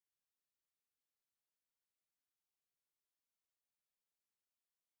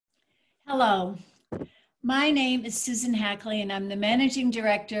Hello, my name is Susan Hackley, and I'm the Managing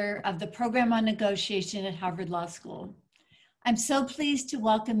Director of the Program on Negotiation at Harvard Law School. I'm so pleased to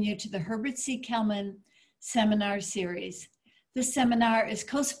welcome you to the Herbert C. Kelman Seminar Series. This seminar is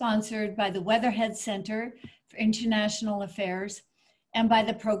co-sponsored by the Weatherhead Center for International Affairs and by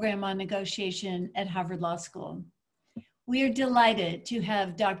the Program on Negotiation at Harvard Law School. We are delighted to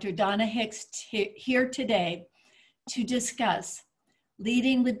have Dr. Donna Hicks here today to discuss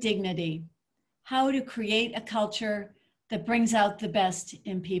Leading with Dignity, how to create a culture that brings out the best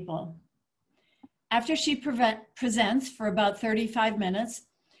in people. After she presents for about 35 minutes,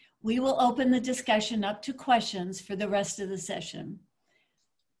 we will open the discussion up to questions for the rest of the session.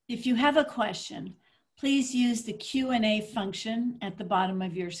 If you have a question, please use the Q&A function at the bottom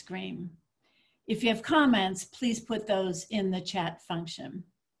of your screen. If you have comments, please put those in the chat function.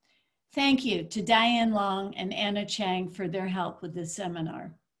 Thank you to Diane Long and Anna Chang for their help with this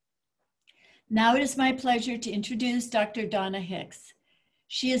seminar. Now it is my pleasure to introduce Dr. Donna Hicks.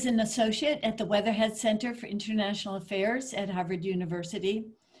 She is an associate at the Weatherhead Center for International Affairs at Harvard University,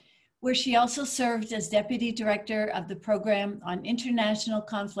 where she also served as Deputy Director of the Program on International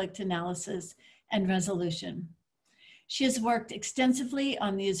Conflict Analysis and Resolution. She has worked extensively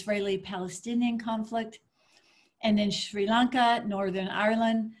on the Israeli-Palestinian conflict and in Sri Lanka, Northern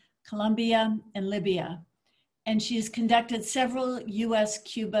Ireland, Colombia, and Libya, and she has conducted several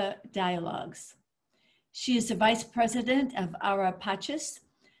US-Cuba dialogues. She is the Vice President of Ara Pacis,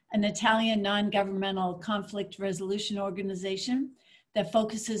 an Italian non-governmental conflict resolution organization that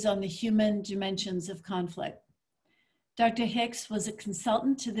focuses on the human dimensions of conflict. Dr. Hicks was a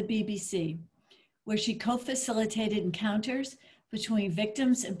consultant to the BBC, where she co-facilitated encounters between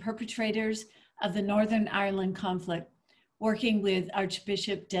victims and perpetrators of the Northern Ireland conflict, working with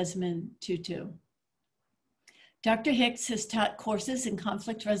Archbishop Desmond Tutu. Dr. Hicks has taught courses in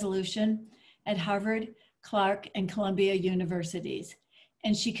conflict resolution at Harvard, Clark, and Columbia universities,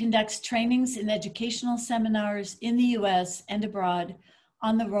 and she conducts trainings and educational seminars in the US and abroad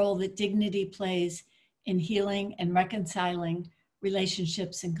on the role that dignity plays in healing and reconciling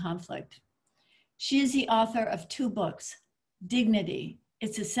relationships in conflict. She is the author of 2 books, Dignity,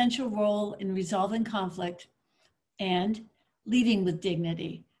 Its Essential Role in Resolving Conflict, and Leading with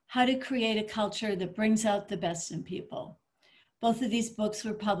Dignity, How to Create a Culture that Brings Out the Best in People. Both of these books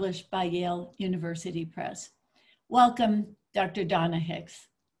were published by Yale University Press. Welcome, Dr. Donna Hicks.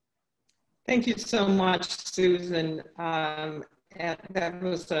 Thank you so much, Susan. That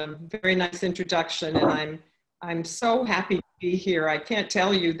was a very nice introduction, and I'm so happy to be here. I can't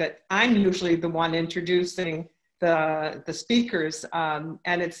tell you that I'm usually the one introducing the speakers, and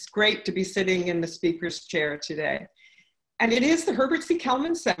it's great to be sitting in the speaker's chair today. And it is the Herbert C.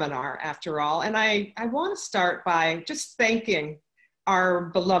 Kelman Seminar, after all, and I want to start by just thanking our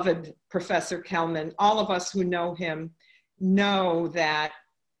beloved Professor Kelman. All of us who know him know that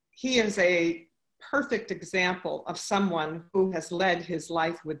he is a perfect example of someone who has led his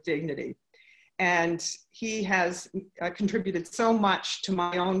life with dignity. And he has contributed so much to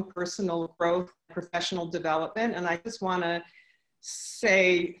my own personal growth, professional development, and I just want to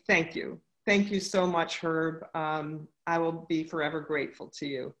say thank you. Thank you so much, Herb. I will be forever grateful to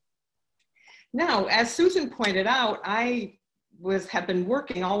you. Now, as Susan pointed out, I have been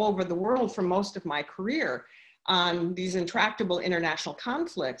working all over the world for most of my career on these intractable international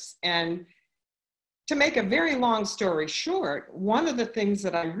conflicts. And to make a very long story short, one of the things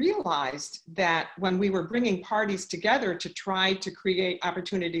that I realized that when we were bringing parties together to try to create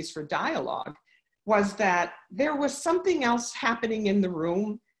opportunities for dialogue was that there was something else happening in the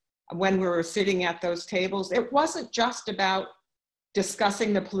room when we were sitting at those tables. It wasn't just about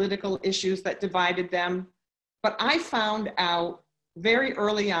discussing the political issues that divided them, but I found out very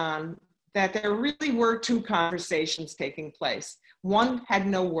early on that there really were 2 conversations taking place. One had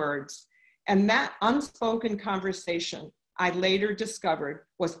no words, and that unspoken conversation, I later discovered,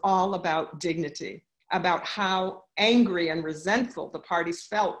 was all about dignity, about how angry and resentful the parties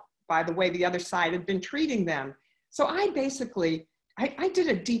felt by the way the other side had been treating them. So I did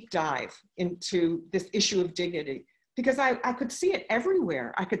a deep dive into this issue of dignity because I could see it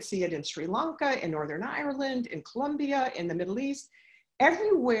everywhere. I could see it in Sri Lanka, in Northern Ireland, in Colombia, in the Middle East,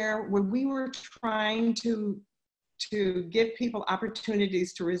 everywhere where we were trying to give people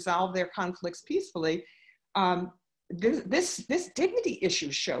opportunities to resolve their conflicts peacefully. This dignity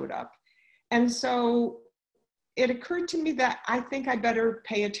issue showed up. And so it occurred to me that I think I better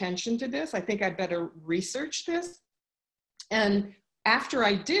pay attention to this. I think I better research this. And after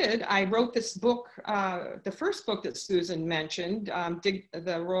I did, I wrote this book, the first book that Susan mentioned,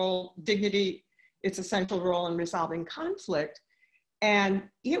 Dignity, Its Essential Role in Resolving Conflict. And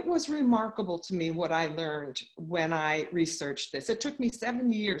it was remarkable to me what I learned when I researched this. It took me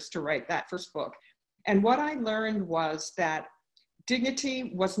 7 years to write that first book. And what I learned was that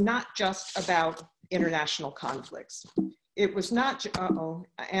dignity was not just about international conflicts. It was not, uh-oh,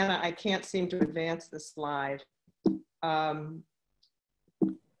 Anna, I can't seem to advance the slide. Anna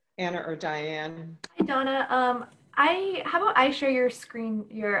or Diane? Hi, Donna. How about I share your screen,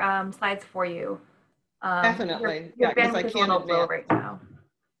 your slides for you? Definitely, your yeah, because I bandwidth is a can't little low advance. right now.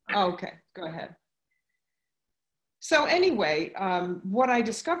 Okay, go ahead. So anyway, what I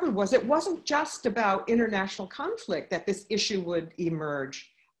discovered was it wasn't just about international conflict that this issue would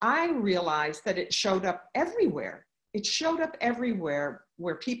emerge. I realized that it showed up everywhere. It showed up everywhere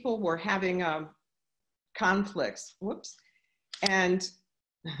where people were having conflicts. Whoops. And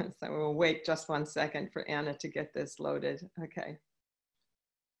so we'll wait just 1 second for Anna to get this loaded. Okay.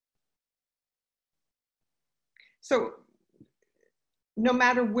 So no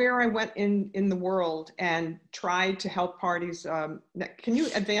matter where I went in the world and tried to help parties, can you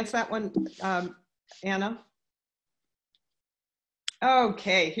advance that one, Anna?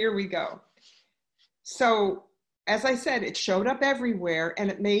 Okay, here we go. So as I said, it showed up everywhere, and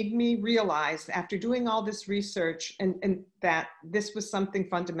it made me realize after doing all this research and that this was something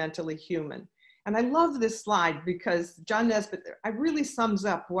fundamentally human. And I love this slide because John Nesbitt, it really sums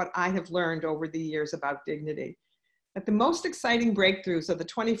up what I have learned over the years about dignity. That the most exciting breakthroughs of the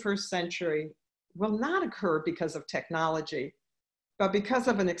 21st century will not occur because of technology, but because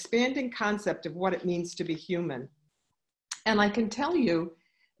of an expanding concept of what it means to be human. And I can tell you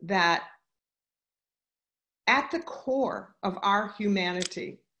that at the core of our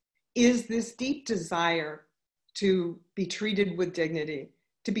humanity is this deep desire to be treated with dignity,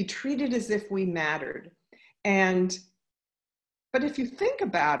 to be treated as if we mattered. But if you think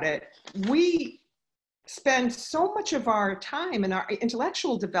about it, we spend so much of our time and our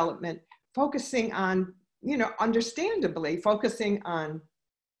intellectual development focusing on, understandably focusing on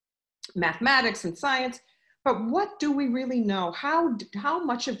mathematics and science, but what do we really know? How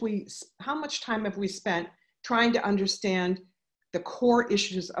much time have we spent trying to understand the core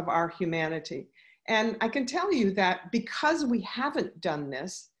issues of our humanity? And I can tell you that because we haven't done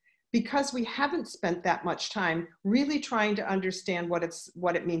this, because we haven't spent that much time really trying to understand what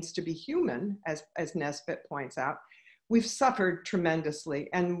it means to be human, as Nesbitt points out, we've suffered tremendously,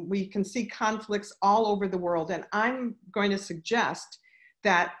 and we can see conflicts all over the world. And I'm going to suggest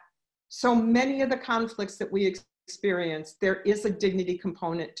that so many of the conflicts that we experience, there is a dignity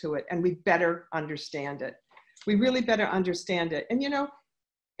component to it, and we better understand it. We really better understand it. And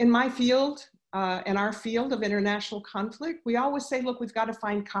in my field, in our field of international conflict, we always say, look, we've got to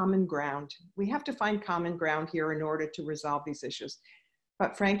find common ground. We have to find common ground here in order to resolve these issues.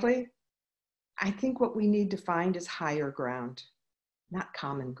 But frankly, I think what we need to find is higher ground, not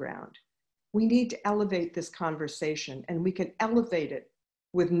common ground. We need to elevate this conversation, and we can elevate it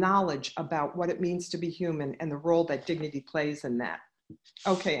with knowledge about what it means to be human and the role that dignity plays in that.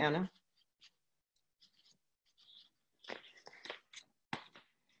 Okay, Anna.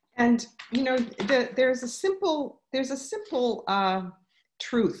 And there's a simple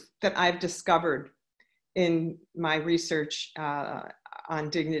truth that I've discovered in my research on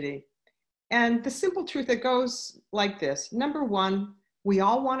dignity. And the simple truth that goes like this: number one, we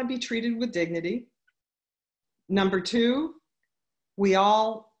all want to be treated with dignity. Number two, we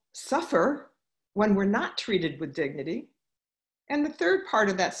all suffer when we're not treated with dignity. And the third part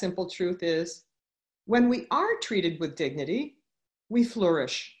of that simple truth is, when we are treated with dignity, we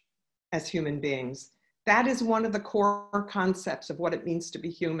flourish as human beings. That is one of the core concepts of what it means to be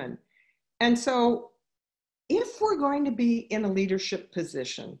human. And so if we're going to be in a leadership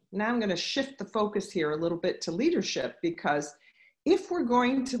position, now I'm going to shift the focus here a little bit to leadership, because if we're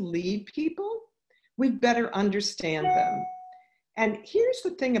going to lead people, we better understand them. And here's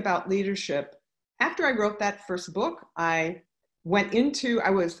the thing about leadership. After I wrote that first book, I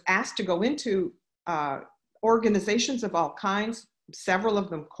was asked to go into organizations of all kinds, several of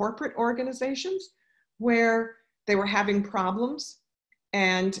them corporate organizations, where they were having problems.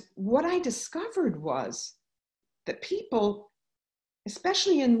 And what I discovered was that people,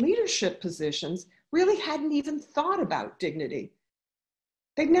 especially in leadership positions, really hadn't even thought about dignity.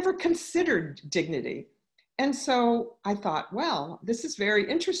 They'd never considered dignity. And so I thought, well, this is very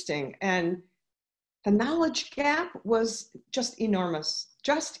interesting. And the knowledge gap was just enormous.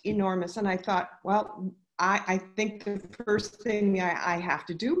 And I thought, well, I think the first thing I have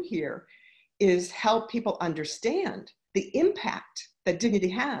to do here is help people understand the impact that dignity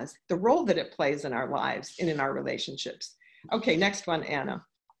has, the role that it plays in our lives and in our relationships. Okay, next one, Anna.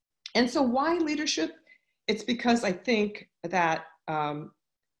 And so why leadership? It's because I think that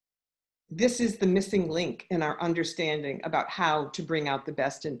this is the missing link in our understanding about how to bring out the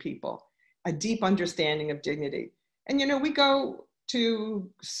best in people, a deep understanding of dignity. And, you know, we go to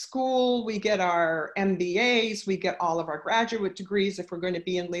school, we get our MBAs, we get all of our graduate degrees if we're going to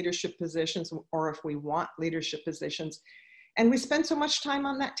be in leadership positions or if we want leadership positions. And we spend so much time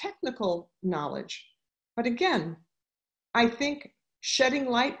on that technical knowledge. But again, I think shedding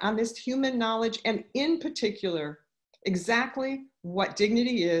light on this human knowledge, and in particular, exactly what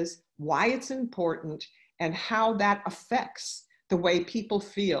dignity is, why it's important, and how that affects the way people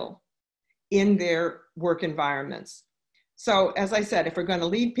feel in their work environments. So as I said, if we're going to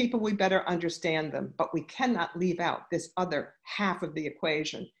lead people, we better understand them, but we cannot leave out this other half of the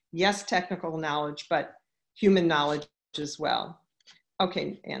equation. Yes, technical knowledge, but human knowledge as well.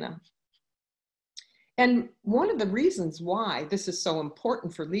 Okay, Anna. And one of the reasons why this is so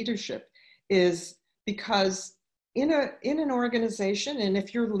important for leadership is because in an organization, and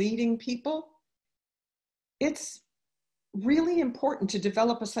if you're leading people, it's really important to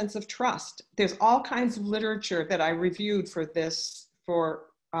develop a sense of trust. There's all kinds of literature that I reviewed for this, for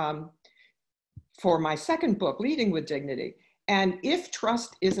my second book, Leading with Dignity. And if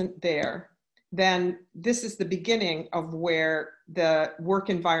trust isn't there, then this is the beginning of where the work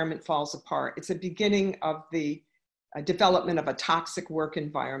environment falls apart. It's a beginning of the development of a toxic work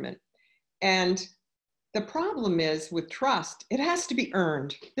environment. And the problem is with trust, it has to be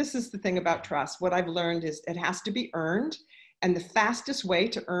earned. This is the thing about trust. What I've learned is it has to be earned. And the fastest way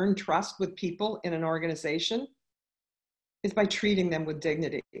to earn trust with people in an organization is by treating them with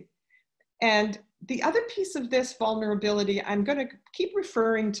dignity. And the other piece of this vulnerability, I'm going to keep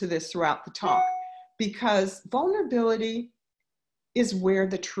referring to this throughout the talk, because vulnerability is where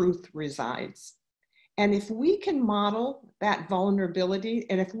the truth resides. And if we can model that vulnerability,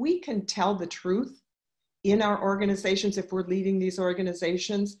 and if we can tell the truth in our organizations, if we're leading these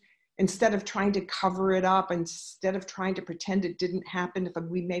organizations, instead of trying to cover it up, instead of trying to pretend it didn't happen if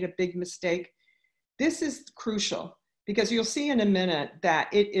we made a big mistake, this is crucial, because you'll see in a minute that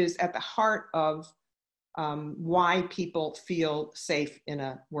it is at the heart of why people feel safe in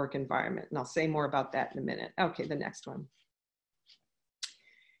a work environment. And I'll say more about that in a minute. Okay, the next one.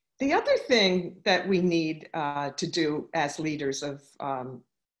 The other thing that we need to do as leaders of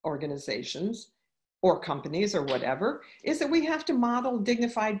organizations or companies or whatever, is that we have to model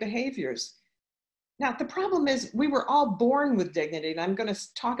dignified behaviors. Now, the problem is we were all born with dignity, and I'm going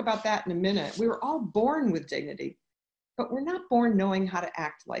to talk about that in a minute. We were all born with dignity, but we're not born knowing how to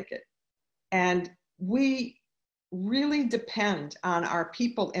act like it. And we really depend on our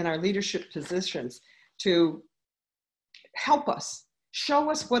people in our leadership positions to help us,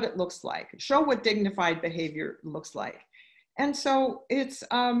 show us what it looks like, show what dignified behavior looks like. And so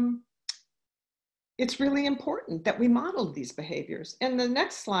it's really important that we model these behaviors. And the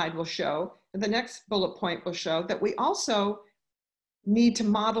next slide will show, the next bullet point will show that we also need to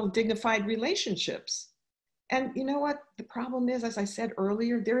model dignified relationships. And you know what the problem is, as I said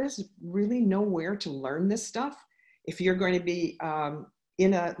earlier, there is really nowhere to learn this stuff. If you're going to be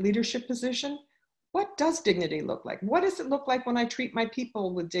in a leadership position, what does dignity look like? What does it look like when I treat my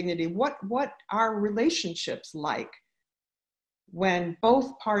people with dignity? What are relationships like when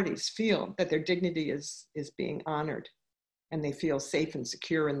both parties feel that their dignity is being honored and they feel safe and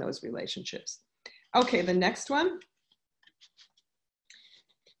secure in those relationships? Okay, the next one.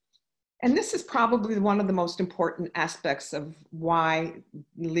 And this is probably one of the most important aspects of why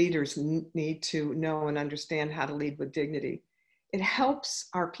leaders need to know and understand how to lead with dignity. It helps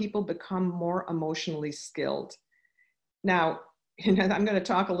our people become more emotionally skilled. Now, you know, I'm going to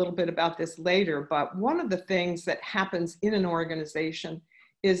talk a little bit about this later, but one of the things that happens in an organization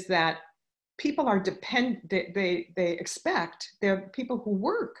is that people are they expect, they're people who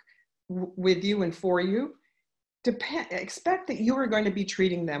work with you and for you, expect that you are going to be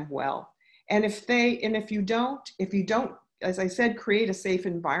treating them well. And if you don't, as I said, create a safe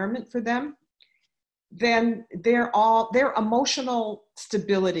environment for them, then their emotional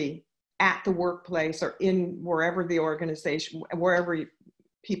stability at the workplace or in wherever the organization, wherever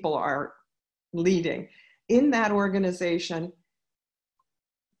people are leading, in that organization,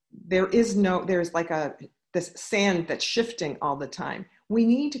 there's like this sand that's shifting all the time. We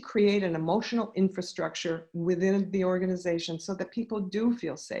need to create an emotional infrastructure within the organization so that people do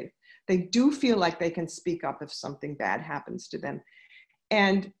feel safe. They do feel like they can speak up if something bad happens to them.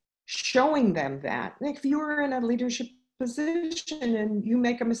 And showing them that, if you're in a leadership position and you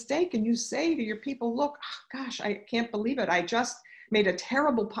make a mistake and you say to your people, look, oh, gosh, I can't believe it. I just made a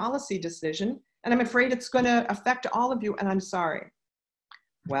terrible policy decision and I'm afraid it's going to affect all of you and I'm sorry.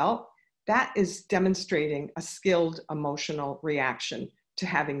 Well, that is demonstrating a skilled emotional reaction to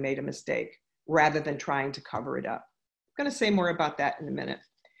having made a mistake rather than trying to cover it up. I'm going to say more about that in a minute.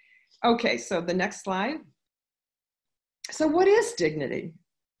 Okay, so the next slide. So what is dignity?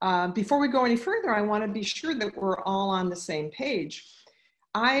 Before we go any further, I want to be sure that we're all on the same page.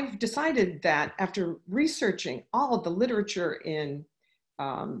 I've decided that after researching all of the literature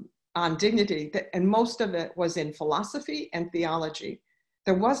on dignity, and most of it was in philosophy and theology,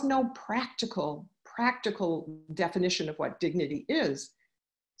 there was no practical definition of what dignity is.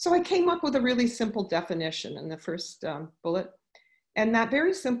 So I came up with a really simple definition in the first bullet. And that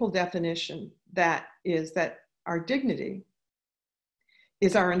very simple definition that is that our dignity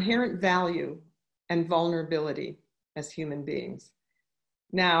is our inherent value and vulnerability as human beings.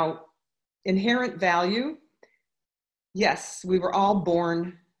 Now, inherent value, yes, we were all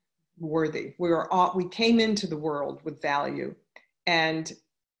born worthy. We came into the world with value. And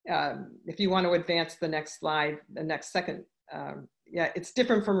if you want to advance the next slide, the next second, yeah, it's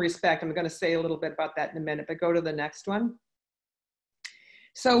different from respect. I'm going to say a little bit about that in a minute, but go to the next one.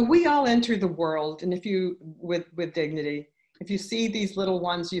 So we all enter the world, and with dignity, if you see these little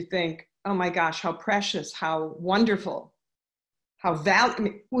ones, you think, oh my gosh, how precious, how wonderful, how valuable. I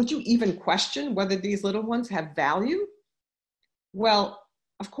mean, would you even question whether these little ones have value? Well,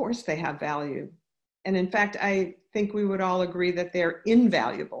 of course they have value. And in fact, I think we would all agree that they're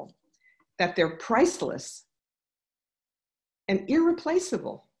invaluable, that they're priceless and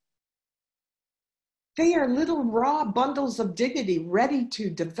irreplaceable. They are little raw bundles of dignity ready to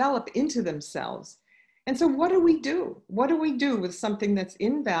develop into themselves. And so what do we do? What do we do with something that's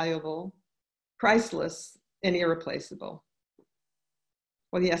invaluable, priceless, and irreplaceable?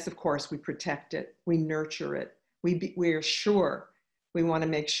 Well, yes, of course, we protect it. We nurture it. We are sure. We want to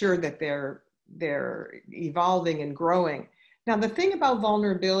make sure that they're evolving and growing. Now, the thing about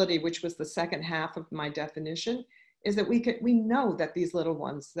vulnerability, which was the second half of my definition, is that we know that these little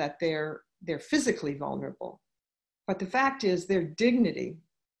ones, that they're physically vulnerable. But the fact is their dignity,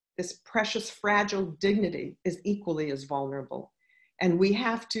 this precious, fragile dignity, is equally as vulnerable. And we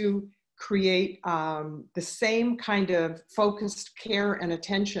have to create the same kind of focused care and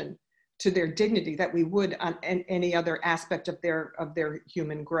attention to their dignity that we would on any other aspect of their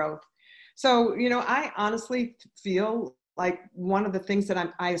human growth. So, you know, I honestly feel like one of the things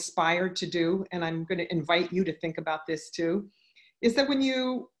that I aspire to do, and I'm going to invite you to think about this too, is that when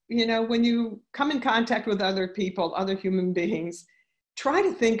you come in contact with other people, other human beings, try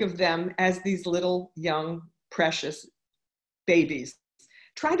to think of them as these little young, precious babies.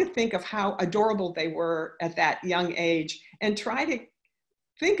 Try to think of how adorable they were at that young age, and try to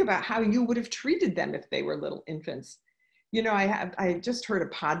think about how you would have treated them if they were little infants. You know, I just heard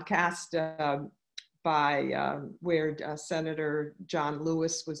a podcast where Senator John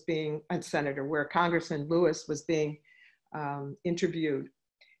Lewis was being, where Congressman Lewis was being interviewed.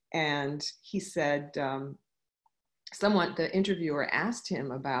 And he said, the interviewer asked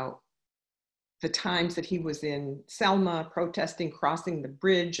him about the times that he was in Selma protesting, crossing the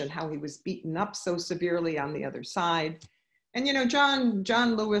bridge, and how he was beaten up so severely on the other side. And, you know,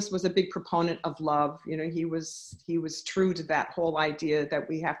 John Lewis was a big proponent of love. You know, he was true to that whole idea that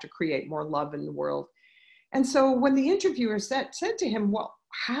we have to create more love in the world. And so when the interviewer said to him, well,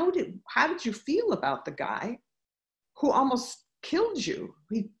 how did you feel about the guy who almost killed you?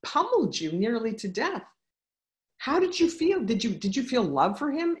 He pummeled you nearly to death. How did you feel? Did you feel love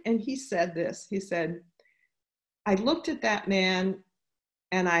for him? And he said this. He said, I looked at that man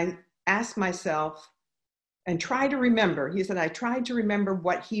and I asked myself and tried to remember. He said, I tried to remember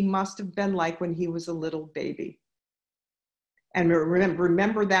what he must have been like when he was a little baby. And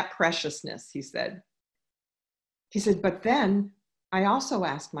remember that preciousness, he said. He said, but then I also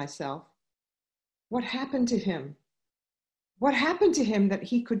asked myself, what happened to him? What happened to him that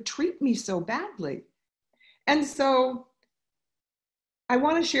he could treat me so badly? And so I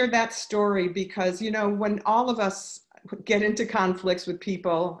want to share that story because, you know, when all of us get into conflicts with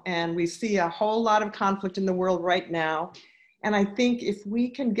people, and we see a whole lot of conflict in the world right now, and I think if we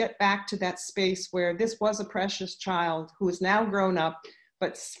can get back to that space where this was a precious child who is now grown up,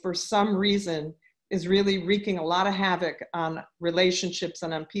 but for some reason is really wreaking a lot of havoc on relationships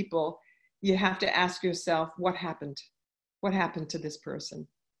and on people, you have to ask yourself, what happened? What happened to this person?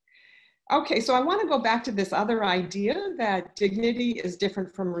 Okay, so I want to go back to this other idea that dignity is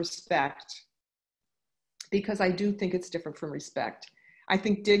different from respect, because I do think it's different from respect. I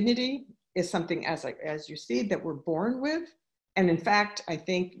think dignity is something, as you see, that we're born with. And in fact, I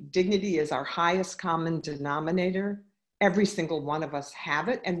think dignity is our highest common denominator. Every single one of us have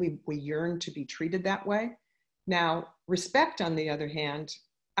it, and we yearn to be treated that way. Now, respect, on the other hand,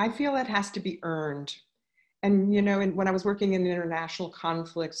 I feel it has to be earned. And, you know, and when I was working in international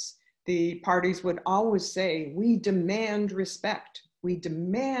conflicts, the parties would always say, we demand respect. We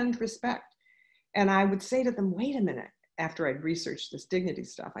demand respect. And I would say to them, wait a minute, after I'd researched this dignity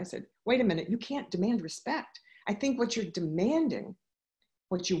stuff, I said, wait a minute, you can't demand respect. I think what you're demanding,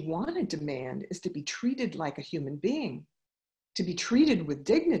 what you want to demand is to be treated like a human being, to be treated with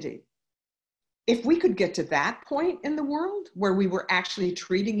dignity. If we could get to that point in the world where we were actually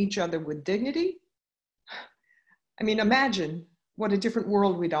treating each other with dignity, I mean, imagine what a different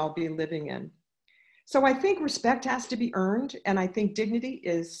world we'd all be living in. So I think respect has to be earned, and I think dignity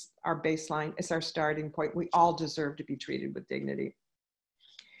is our baseline, it's our starting point. We all deserve to be treated with dignity.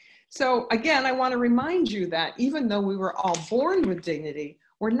 So again, I want to remind you that even though we were all born with dignity,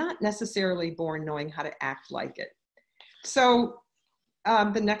 we're not necessarily born knowing how to act like it. So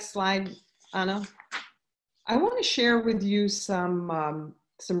the next slide, Anna. I want to share with you some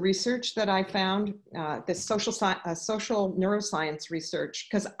research that I found, this social neuroscience research,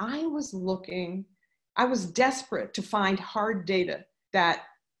 because I was desperate to find hard data that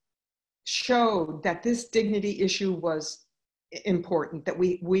showed that this dignity issue was important, that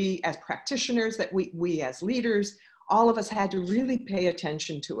we as practitioners, that we as leaders, all of us had to really pay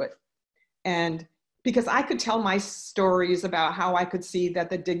attention to it. And because I could tell my stories about how I could see that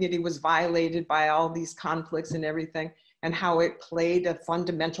the dignity was violated by all these conflicts and everything, and how it played a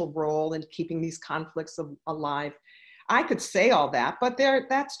fundamental role in keeping these conflicts alive. I could say all that, but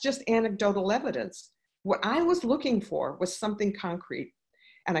that's just anecdotal evidence. What I was looking for was something concrete,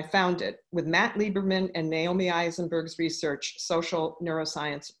 and I found it with Matt Lieberman and Naomi Eisenberg's research, social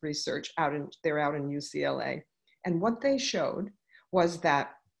neuroscience research, they're out in UCLA. And what they showed was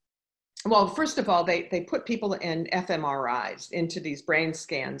that, well, first of all, they put people in fMRIs, into these brain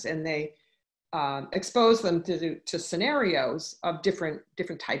scans, and they expose them to scenarios of different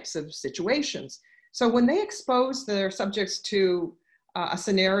types of situations. So when they exposed their subjects to a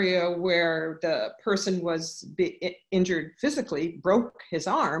scenario where the person was injured physically, broke his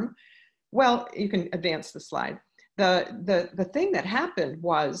arm, well, you can advance the slide. The thing that happened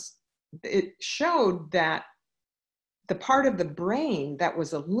was it showed that the part of the brain that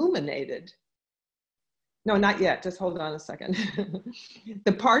was illuminated, no, not yet, just hold on a second.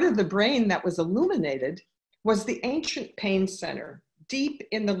 The part of the brain that was illuminated was the ancient pain center, deep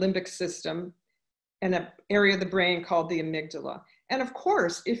in the limbic system, in an area of the brain called the amygdala. And of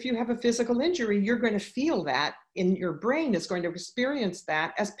course, if you have a physical injury, you're going to feel that in your brain, is going to experience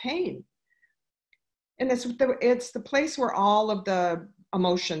that as pain. And it's the place where all of the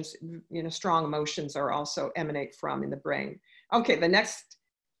emotions, you know, strong emotions are also emanate from in the brain. Okay, the next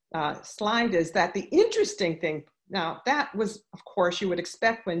slide is that the interesting thing, now that was, of course, you would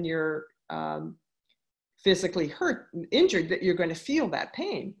expect when you're physically hurt, injured, that you're going to feel that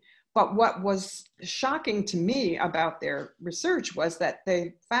pain. But what was shocking to me about their research was that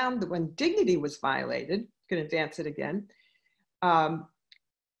they found that when dignity was violated, you can advance it again,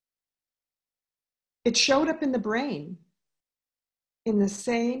 it showed up in the brain in the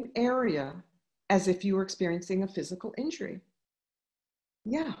same area as if you were experiencing a physical injury.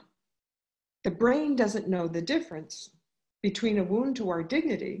 Yeah, the brain doesn't know the difference between a wound to our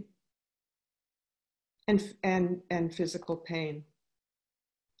dignity and physical pain.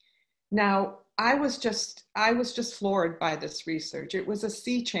 Now, I was just floored by this research. It was a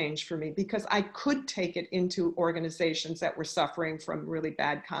sea change for me, because I could take it into organizations that were suffering from really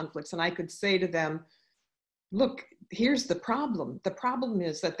bad conflicts, and I could say to them, look, here's the problem. The problem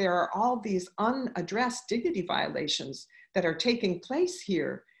is that there are all these unaddressed dignity violations that are taking place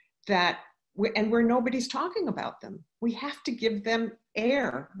here, where nobody's talking about them. We have to give them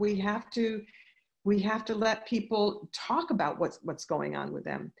air. We have to let people talk about what's going on with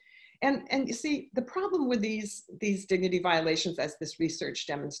them. And you see, the problem with these dignity violations, as this research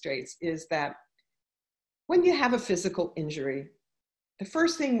demonstrates, is that when you have a physical injury, the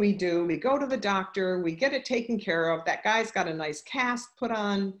first thing we do, we go to the doctor, we get it taken care of, that guy's got a nice cast put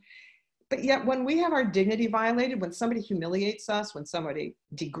on. But yet when we have our dignity violated, when somebody humiliates us, when somebody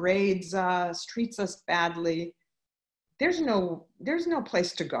degrades us, treats us badly, there's no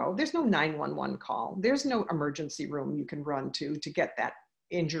place to go. There's no 911 call. There's no emergency room you can run to get that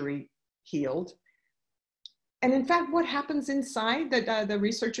injury healed. And in fact, what happens inside, that the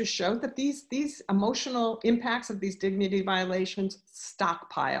researchers showed that these emotional impacts of these dignity violations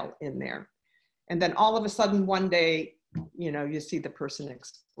stockpile in there. And then all of a sudden one day, you know, you see the person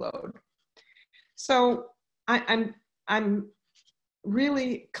explode. So I'm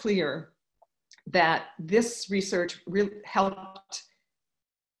really clear that this research really helped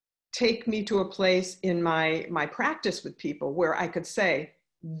take me to a place in my practice with people where I could say,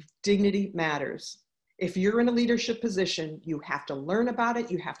 dignity matters. If you're in a leadership position, you have to learn about it.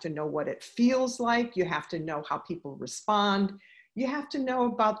 You have to know what it feels like. You have to know how people respond. You have to know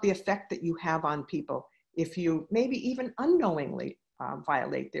about the effect that you have on people if you maybe even unknowingly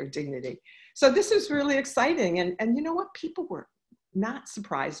violate their dignity. So this is really exciting. And you know what? People were not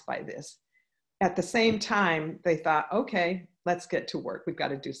surprised by this. At the same time, they thought, okay, let's get to work. We've got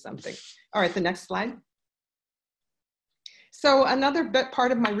to do something. All right, the next slide. So another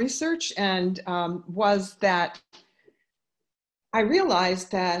part of my research was that I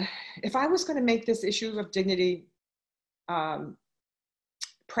realized that if I was going to make this issue of dignity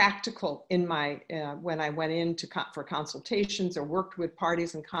practical in my, when I went in for consultations or worked with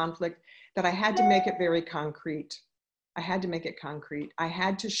parties in conflict, that I had to make it very concrete. I had to make it concrete. I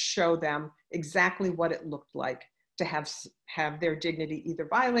had to show them exactly what it looked like to have their dignity either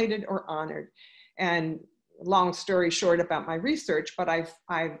violated or honored. And long story short about my research, but I've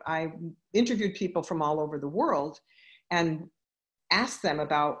interviewed people from all over the world and asked them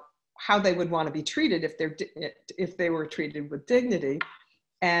about how they would want to be treated if they were treated with dignity.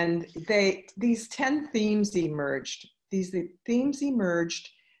 And these 10 themes emerged. These themes emerged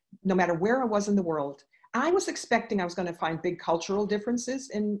no matter where I was in the world. I was expecting I was going to find big cultural differences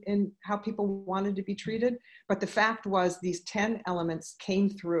in how people wanted to be treated. But the fact was these 10 elements came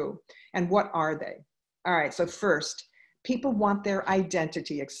through. And what are they? All right, so first, people want their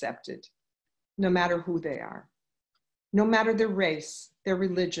identity accepted, no matter who they are, no matter their race, their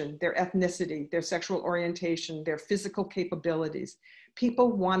religion, their ethnicity, their sexual orientation, their physical capabilities.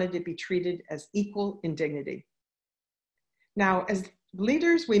 People wanted to be treated as equal in dignity. Now, as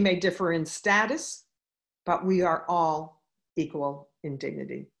leaders, we may differ in status, but we are all equal in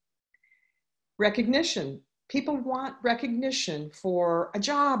dignity. Recognition. People want recognition for a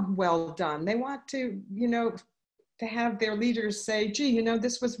job well done. They want to, to have their leaders say, gee,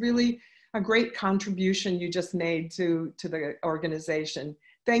 this was really a great contribution you just made to the organization.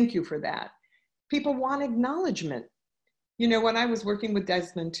 Thank you for that. People want acknowledgement. When I was working with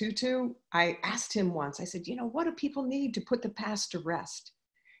Desmond Tutu, I asked him once, I said, what do people need to put the past to rest?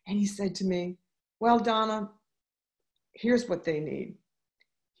 And he said to me, well, Donna, here's what they need.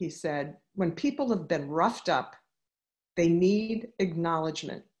 He said, when people have been roughed up, they need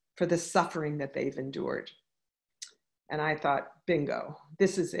acknowledgement for the suffering that they've endured. And I thought, bingo,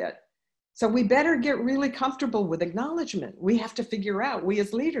 this is it. So we better get really comfortable with acknowledgement. We have to figure out, we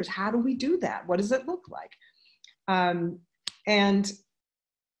as leaders, how do we do that? What does it look like? And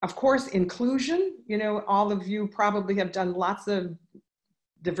of course, inclusion, all of you probably have done lots of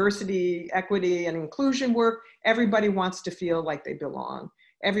diversity, equity, and inclusion work. Everybody wants to feel like they belong.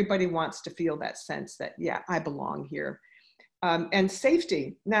 Everybody wants to feel that sense that, yeah, I belong here. And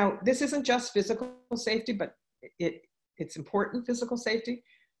safety. Now, this isn't just physical safety, but it's important, physical safety.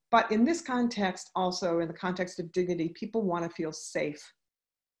 But in this context, also in the context of dignity, people want to feel safe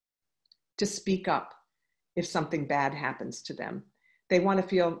to speak up if something bad happens to them. They want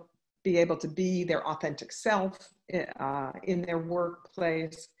to be able to be their authentic self in their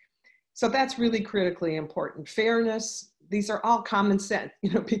workplace. So that's really critically important. Fairness, these are all common sense.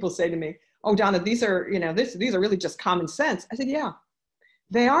 People say to me, oh, Donna, these are really just common sense. I said, yeah,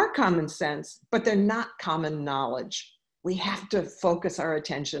 they are common sense, but they're not common knowledge. We have to focus our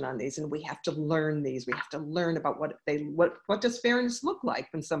attention on these, and we have to learn these. We have to learn about what does fairness look like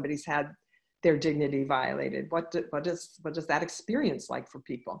when somebody's had their dignity violated? What does that experience like for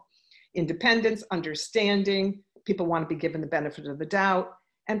people? Independence, understanding, people want to be given the benefit of the doubt,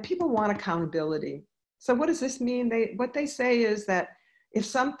 and people want accountability. So what does this mean? What they say is that if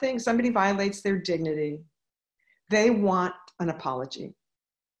somebody violates their dignity, they want an apology.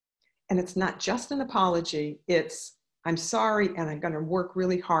 And it's not just an apology, it's, I'm sorry, and I'm going to work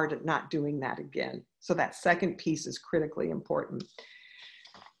really hard at not doing that again. So that second piece is critically important.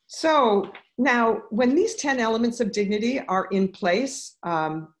 So now, when these 10 elements of dignity are in place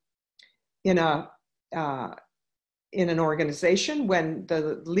in an organization, when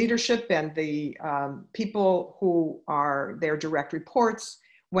the leadership and the people who are their direct reports,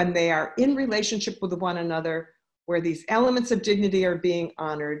 when they are in relationship with one another, where these elements of dignity are being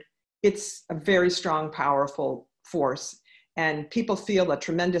honored, it's a very strong, powerful force, and people feel a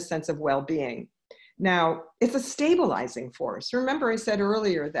tremendous sense of well-being. Now, it's a stabilizing force. Remember, I said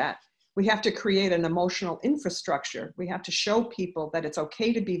earlier that we have to create an emotional infrastructure. We have to show people that it's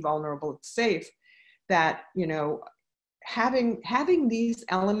okay to be vulnerable, it's safe, that, having these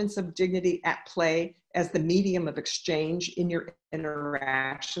elements of dignity at play as the medium of exchange in your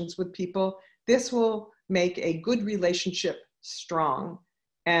interactions with people, this will make a good relationship strong,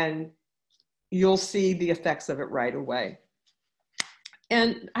 and you'll see the effects of it right away.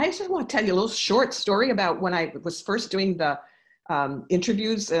 And I just want to tell you a little short story about when I was first doing the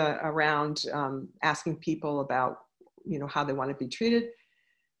interviews around asking people about, how they want to be treated.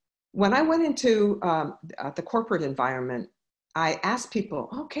 When I went into the corporate environment, I asked people,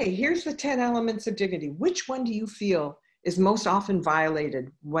 okay, here's the 10 elements of dignity. Which one do you feel is most often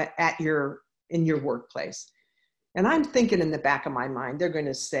violated in your workplace? And I'm thinking in the back of my mind, they're going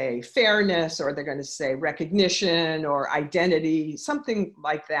to say fairness, or they're going to say recognition or identity, something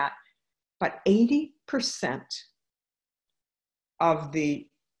like that. But 80% of the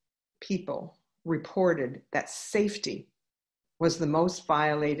people reported that safety was the most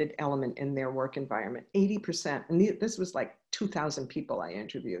violated element in their work environment, 80%. And this was like 2,000 people I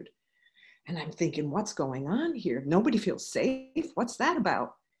interviewed. And I'm thinking, what's going on here? Nobody feels safe. What's that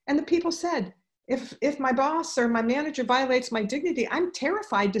about? And the people said, if my boss or my manager violates my dignity, I'm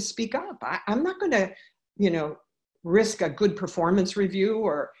terrified to speak up. I'm not going to, risk a good performance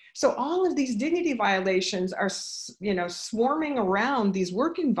review. So all of these dignity violations are, swarming around these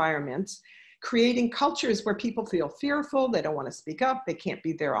work environments, creating cultures where people feel fearful, they don't want to speak up, they can't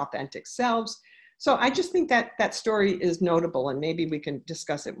be their authentic selves. So I just think that story is notable, and maybe we can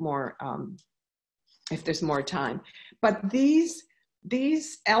discuss it more if there's more time. But these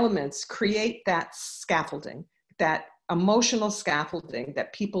elements create that scaffolding, that emotional scaffolding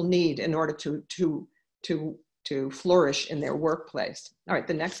that people need in order to flourish in their workplace. All right,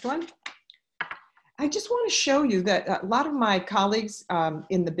 the next one. I just want to show you that a lot of my colleagues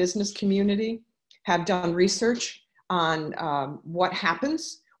in the business community have done research on what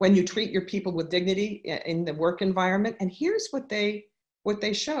happens when you treat your people with dignity in the work environment. And here's what they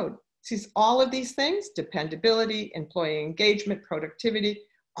showed. See, all of these things, dependability, employee engagement, productivity,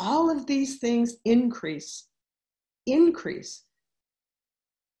 all of these things increase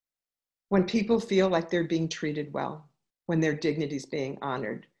when people feel like they're being treated well, when their dignity is being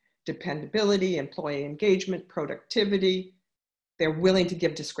honored. Dependability, employee engagement, productivity. They're willing to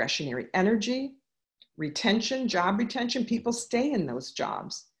give discretionary energy, retention, job retention. People stay in those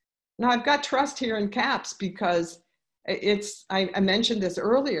jobs. Now I've got trust here in caps because I mentioned this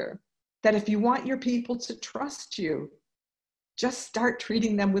earlier, that if you want your people to trust you, just start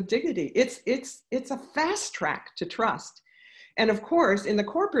treating them with dignity. It's a fast track to trust. And of course, in the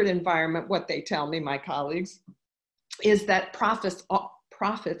corporate environment, what they tell me, my colleagues, is that profits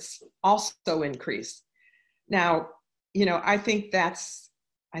also increase. Now, I think that's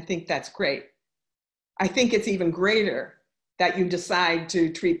great. I think it's even greater that you decide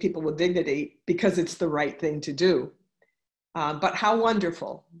to treat people with dignity because it's the right thing to do. But how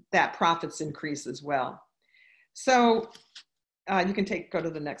wonderful that profits increase as well. So you can go to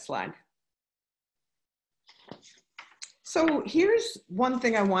the next slide. So here's one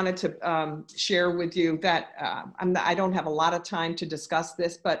thing I wanted to share with you that I don't have a lot of time to discuss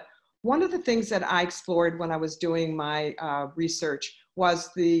this, but one of the things that I explored when I was doing my research was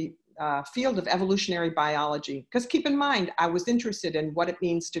the field of evolutionary biology. Because keep in mind, I was interested in what it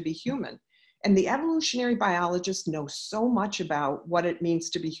means to be human. And the evolutionary biologists know so much about what it means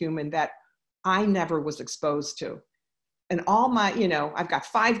to be human that I never was exposed to. And all my, I've got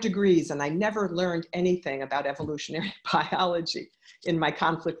 5 degrees and I never learned anything about evolutionary biology in my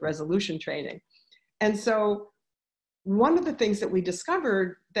conflict resolution training. And so one of the things that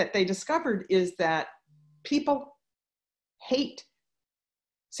they discovered is that people hate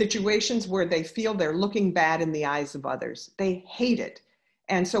situations where they feel they're looking bad in the eyes of others. They hate it.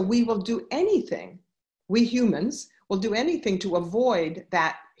 And so we will do anything, we humans will do anything to avoid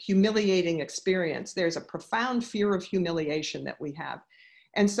that humiliating experience. There's a profound fear of humiliation that we have.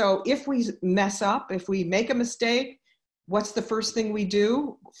 And so if we mess up, if we make a mistake, what's the first thing we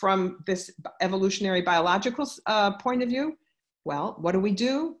do from this evolutionary biological point of view? Well, what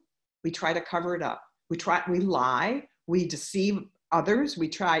do? We try to cover it up. We lie, we deceive others, we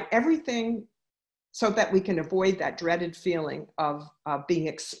try everything so that we can avoid that dreaded feeling of being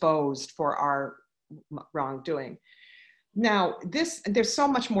exposed for our wrongdoing. Now, there's so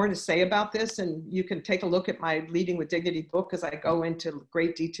much more to say about this, and you can take a look at my Leading with Dignity book because I go into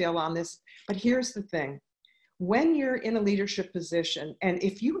great detail on this. But here's the thing. When you're in a leadership position, and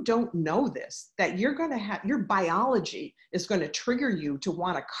if you don't know this, that you're going to have, your biology is going to trigger you to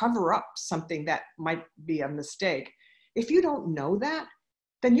want to cover up something that might be a mistake. If you don't know that,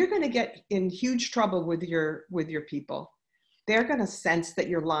 then you're going to get in huge trouble with your people. They're going to sense that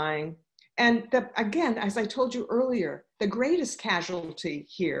you're lying. And again, as I told you earlier, the greatest casualty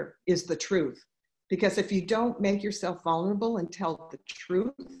here is the truth. Because if you don't make yourself vulnerable and tell the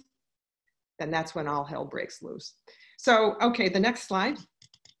truth, then that's when all hell breaks loose. So, okay, the next slide.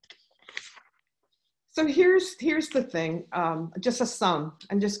 So here's the thing, just a sum.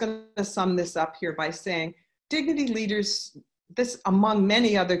 I'm just going to sum this up here by saying dignity leaders, this among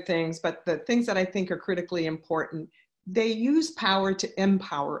many other things, but the things that I think are critically important, they use power to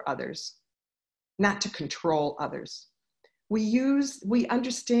empower others, not to control others. We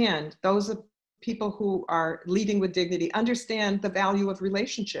understand, those of people who are leading with dignity understand the value of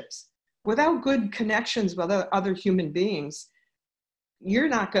relationships. Without good connections with other human beings, you're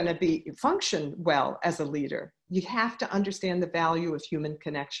not going to function well as a leader. You have to understand the value of human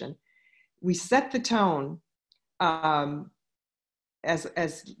connection. We set the tone as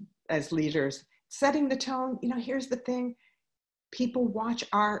leaders. Setting the tone, you know, here's the thing. People watch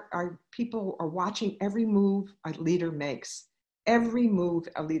people are watching every move a leader makes. Every move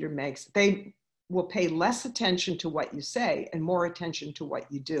a leader makes. They will pay less attention to what you say and more attention to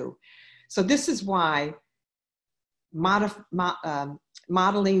what you do. So this is why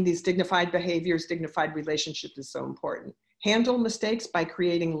modeling these dignified behaviors, dignified relationships is so important. Handle mistakes by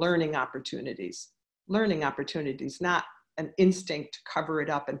creating learning opportunities, not an instinct to cover it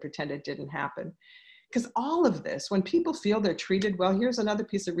up and pretend it didn't happen. Because all of this, when people feel they're treated well, here's another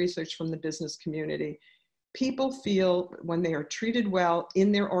piece of research from the business community. People feel when they are treated well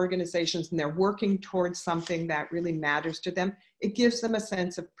in their organizations and they're working towards something that really matters to them, it gives them a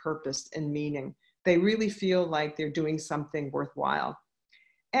sense of purpose and meaning. They really feel like they're doing something worthwhile.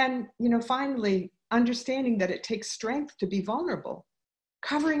 And, you know, finally, understanding that it takes strength to be vulnerable.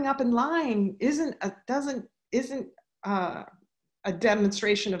 Covering up and lying isn't a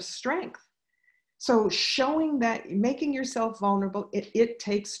demonstration of strength. So showing that, making yourself vulnerable, it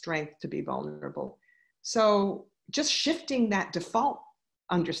takes strength to be vulnerable. So just shifting that default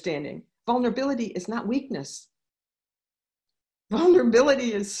understanding. Vulnerability is not weakness.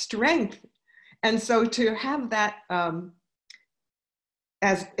 Vulnerability is strength. And so to have that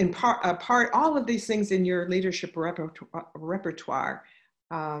as in part, all of these things in your leadership repertoire,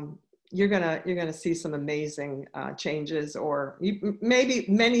 you're gonna see some amazing changes, or maybe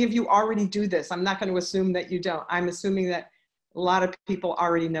many of you already do this. I'm not going to assume that you don't. I'm assuming that a lot of people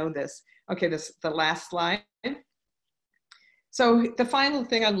already know this. Okay, the last slide. So the final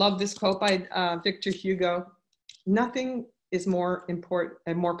thing, I love this quote by Victor Hugo. Nothing is more important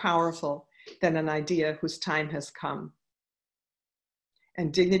and more powerful than an idea whose time has come.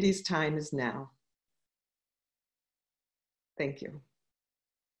 And dignity's time is now. Thank you.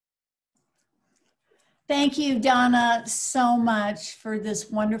 Thank you, Donna, so much for this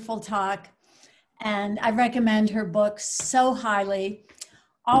wonderful talk. And I recommend her books so highly.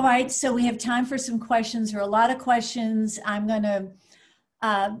 All right, so we have time for some questions. There are a lot of questions. I'm gonna,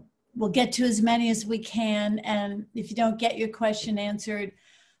 we'll get to as many as we can. And if you don't get your question answered,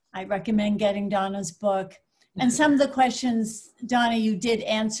 I recommend getting Donna's book. And some of the questions, Donna, you did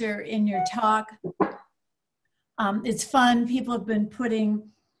answer in your talk. It's fun. People have been putting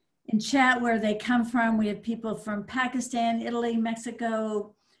in chat where they come from. We have people from Pakistan, Italy,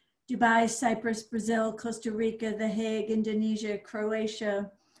 Mexico, Dubai, Cyprus, Brazil, Costa Rica, The Hague, Indonesia,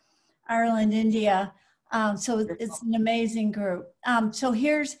 Croatia, Ireland, India. So it's an amazing group. So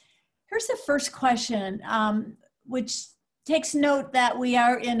here's the first question, which takes note that we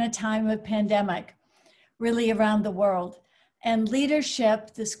are in a time of pandemic, really around the world. And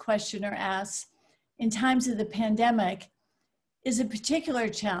leadership, this questioner asks, in times of the pandemic, is a particular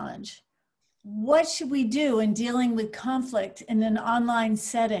challenge. What should we do in dealing with conflict in an online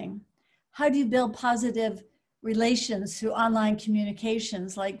setting? How do you build positive relations through online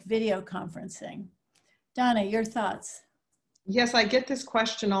communications like video conferencing? Donna, your thoughts? Yes, I get this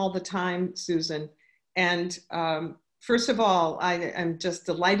question all the time, Susan. And first of all, I am just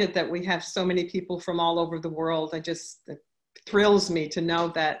delighted that we have so many people from all over the world. It thrills me to know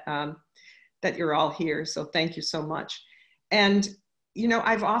that, that you're all here. So thank you so much. And, you know,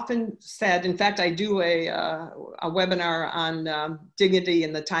 I've often said, in fact, I do a webinar on dignity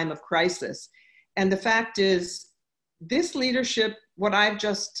in the time of crisis. And the fact is, this leadership, what I've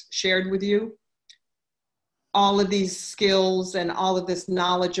just shared with you, all of these skills and all of this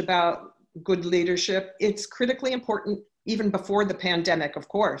knowledge about good leadership, it's critically important even before the pandemic, of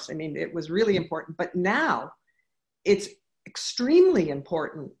course. I mean, it was really important, but now it's extremely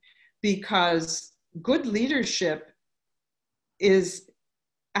important because good leadership is,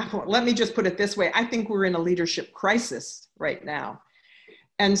 let me just put it this way, I think we're in a leadership crisis right now.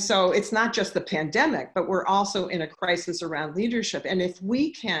 And so it's not just the pandemic, but we're also in a crisis around leadership. And if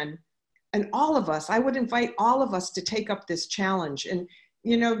we can, and all of us, I would invite all of us to take up this challenge. And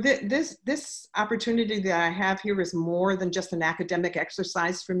you know, this opportunity that I have here is more than just an academic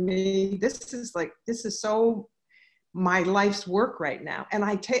exercise for me. This is so my life's work right now. And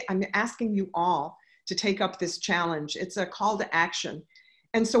I'm asking you all to take up this challenge. It's a call to action.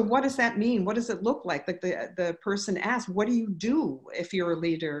 And so what does that mean? What does it look like? Like the person asked, what do you do if you're a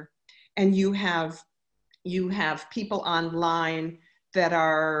leader and you have people online that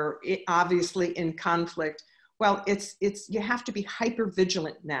are obviously in conflict? Well, you have to be hyper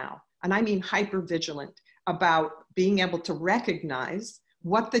vigilant now. And I mean hyper vigilant about being able to recognize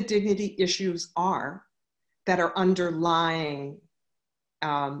what the dignity issues are that are underlying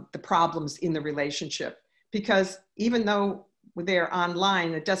the problems in the relationship. Because even though they're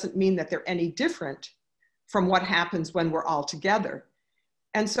online, it doesn't mean that they're any different from what happens when we're all together.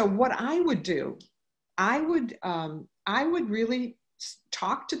 And so what I would do, I would really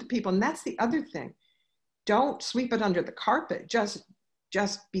talk to the people. And that's the other thing. Don't sweep it under the carpet. Just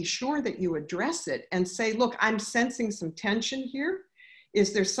be sure that you address it and say, look, I'm sensing some tension here.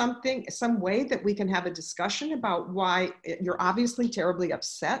 Is there some way that we can have a discussion about why you're obviously terribly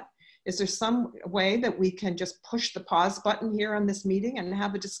upset? Is there some way that we can just push the pause button here on this meeting and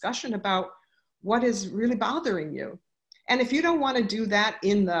have a discussion about what is really bothering you? And if you don't want to do that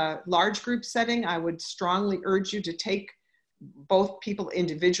in the large group setting, I would strongly urge you to take both people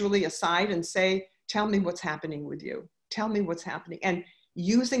individually aside and say, tell me what's happening with you. Tell me what's happening. And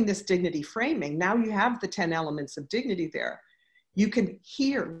using this dignity framing, now you have the 10 elements of dignity there. You can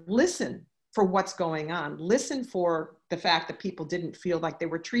listen for what's going on. Listen for the fact that people didn't feel like they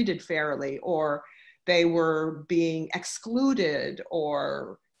were treated fairly, or they were being excluded,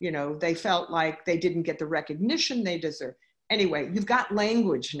 or they felt like they didn't get the recognition they deserve. Anyway, you've got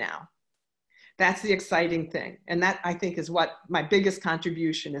language now. That's the exciting thing. And that, I think, is what my biggest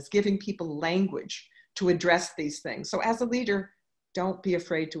contribution is, giving people language to address these things. So as a leader, don't be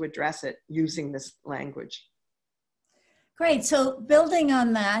afraid to address it using this language. Great. So building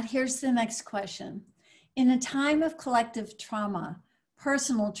on that, here's the next question. In a time of collective trauma,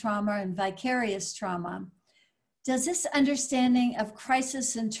 personal trauma and vicarious trauma, does this understanding of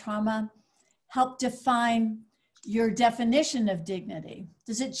crisis and trauma help define your definition of dignity?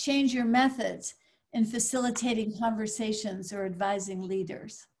 Does it change your methods in facilitating conversations or advising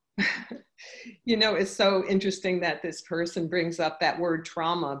leaders? It's so interesting that this person brings up that word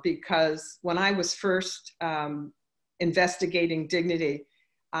trauma, because when I was first investigating dignity,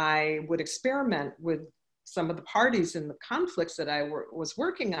 I would experiment with some of the parties and the conflicts that I was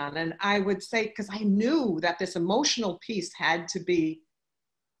working on. And I would say, because I knew that this emotional piece had to be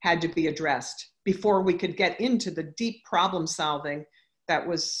addressed before we could get into the deep problem solving that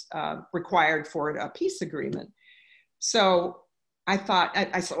was required for a peace agreement. So I thought,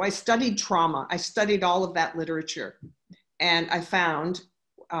 so I studied trauma. I studied all of that literature, and I found,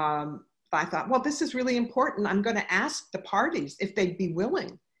 I thought, well, this is really important. I'm going to ask the parties if they'd be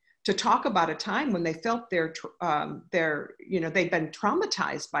willing to talk about a time when they felt they'd been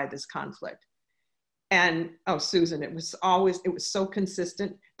traumatized by this conflict. And, oh, Susan, it was so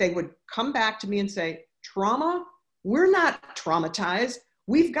consistent. They would come back to me and say, trauma? We're not traumatized.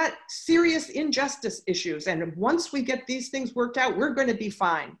 We've got serious injustice issues. And once we get these things worked out, we're going to be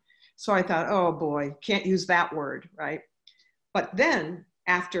fine. So I thought, oh boy, can't use that word, right? But then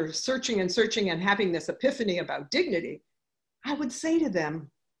after searching and having this epiphany about dignity, I would say to them,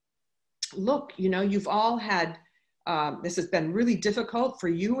 look, you've all had, this has been really difficult for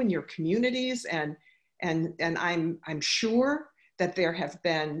you and your communities. And I'm sure that there have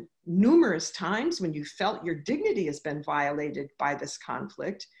been numerous times when you felt your dignity has been violated by this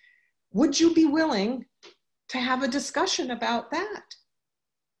conflict. Would you be willing to have a discussion about that?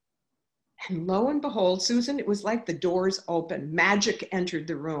 And lo and behold, Susan, it was like the doors opened, magic entered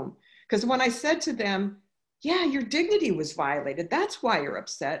the room. Because when I said to them, yeah, your dignity was violated, that's why you're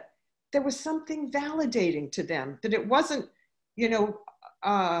upset, there was something validating to them, that it wasn't, it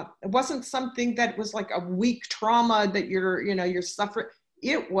wasn't something that was like a weak trauma that you're suffering.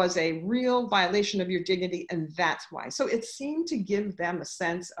 It was a real violation of your dignity, and that's why. So it seemed to give them a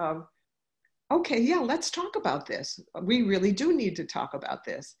sense of, okay, yeah, let's talk about this. We really do need to talk about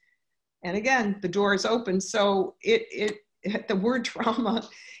this. And again, the door is open. So the word trauma,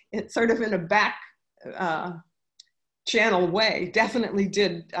 it's sort of in a back channel way, definitely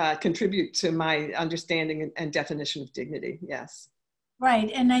did contribute to my understanding and definition of dignity. Yes.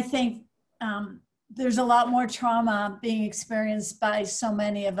 Right. And I think there's a lot more trauma being experienced by so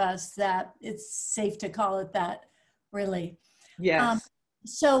many of us that it's safe to call it that, really. Yes.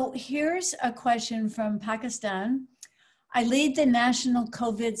 So here's a question from Pakistan. I lead the National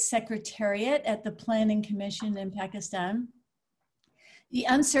COVID Secretariat at the Planning Commission in Pakistan. The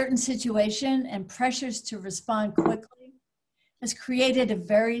uncertain situation and pressures to respond quickly has created a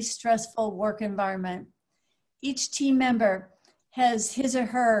very stressful work environment. Each team member has his or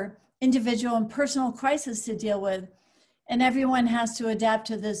her individual and personal crisis to deal with, and everyone has to adapt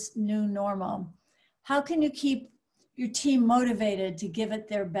to this new normal. How can you keep your team motivated to give it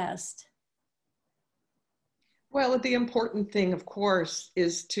their best? Well, the important thing, of course,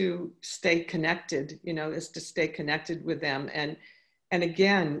 is to stay connected, is to stay connected with them. And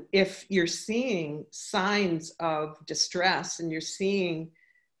again, if you're seeing signs of distress and you're seeing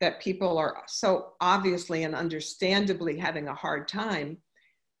that people are so obviously and understandably having a hard time,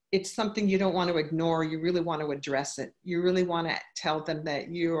 it's something you don't want to ignore. You really want to address it. You really want to tell them that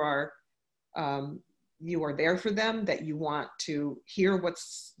you are there for them, that you want to hear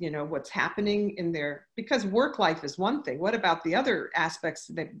what's happening in their, because work life is one thing. What about the other aspects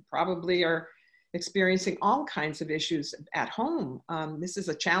that probably are experiencing all kinds of issues at home? This is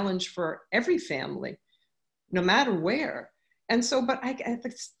a challenge for every family, no matter where. And so, but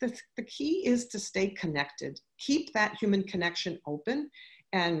the key is to stay connected, keep that human connection open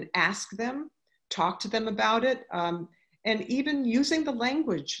and ask them, talk to them about it. And even using the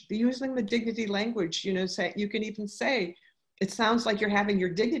language, using the dignity language, say, you can even say, it sounds like you're having your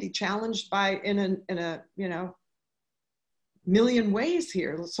dignity challenged in a million ways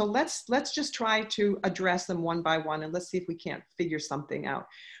here. So let's just try to address them one by one, and let's see if we can't figure something out.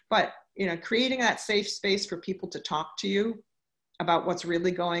 But, creating that safe space for people to talk to you about what's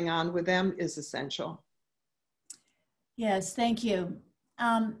really going on with them is essential. Yes, thank you.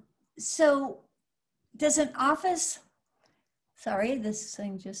 So does an office, sorry, this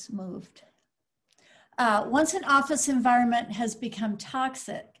thing just moved. Once an office environment has become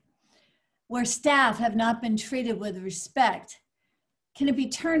toxic, where staff have not been treated with respect, can it be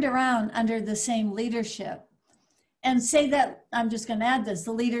turned around under the same leadership? And say that, I'm just going to add this,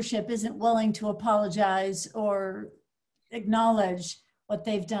 the leadership isn't willing to apologize or acknowledge what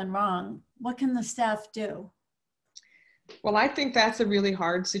they've done wrong. What can the staff do? Well, I think that's a really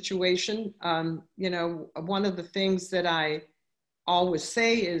hard situation. One of the things that I always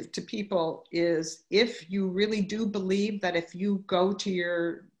say to people is, if you really do believe that if you go to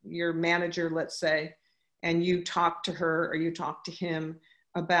your manager, let's say, and you talk to her or you talk to him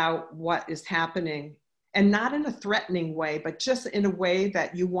about what is happening, and not in a threatening way, but just in a way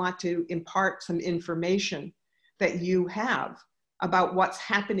that you want to impart some information that you have about what's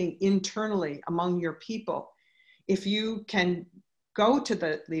happening internally among your people. If you can go to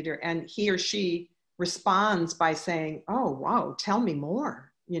the leader and he or she responds by saying, oh, wow, tell me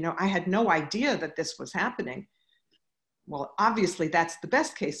more. I had no idea that this was happening. Well, obviously that's the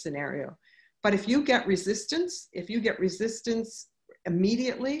best case scenario. But if you get resistance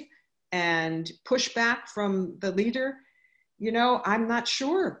immediately and pushback from the leader, I'm not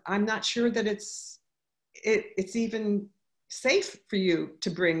sure that it's even safe for you to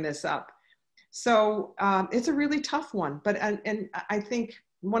bring this up. So it's a really tough one. But and I think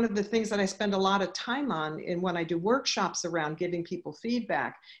one of the things that I spend a lot of time on when I do workshops around giving people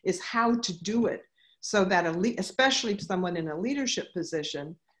feedback is how to do it, so that especially someone in a leadership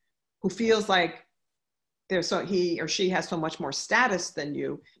position who feels like he or she has so much more status than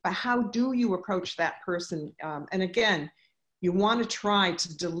you, but how do you approach that person? And again, you want to try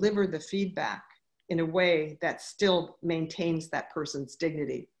to deliver the feedback in a way that still maintains that person's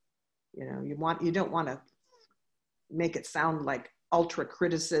dignity. You don't want to make it sound like ultra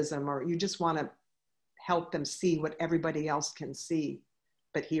criticism, or you just want to help them see what everybody else can see,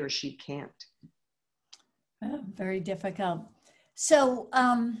 but he or she can't. Very difficult. So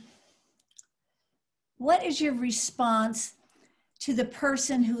what is your response to the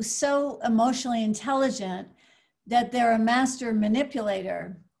person who's so emotionally intelligent that they're a master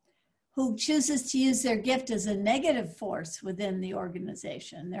manipulator, who chooses to use their gift as a negative force within the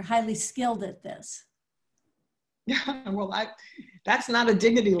organization? They're highly skilled at this. Yeah, well, that's not a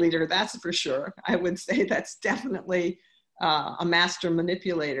dignity leader, that's for sure. I would say that's definitely a master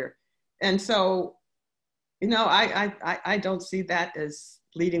manipulator. And so, I don't see that as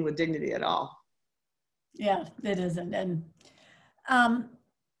leading with dignity at all. Yeah, it isn't. And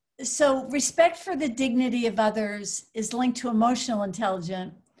so respect for the dignity of others is linked to emotional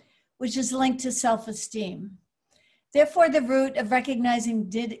intelligence, which is linked to self-esteem. Therefore, the root of recognizing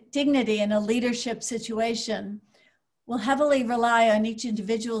dignity in a leadership situation will heavily rely on each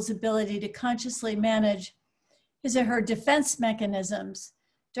individual's ability to consciously manage his or her defense mechanisms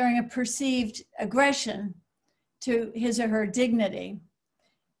during a perceived aggression to his or her dignity.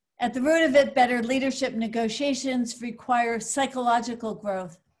 At the root of it, better leadership negotiations require psychological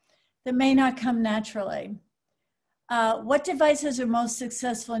growth that may not come naturally. What devices are most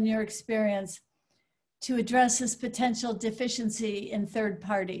successful in your experience to address this potential deficiency in third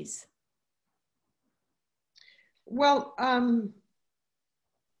parties? Well,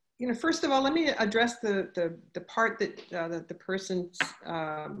 first of all, let me address the part that the person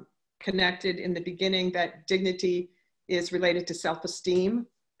connected in the beginning, that dignity is related to self-esteem.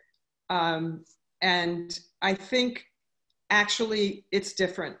 And I think actually it's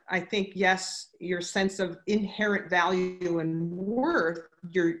different. I think, yes, your sense of inherent value and worth,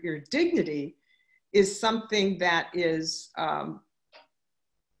 your dignity, is something that is,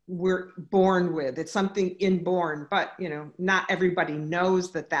 we're born with. It's something inborn, but not everybody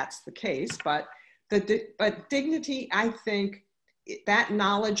knows that that's the case. But dignity, I think, that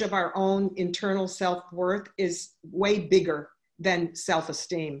knowledge of our own internal self-worth is way bigger than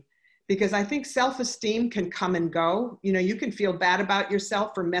self-esteem. Because I think self-esteem can come and go. You can feel bad about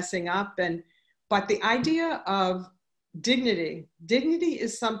yourself for messing up, but the idea of dignity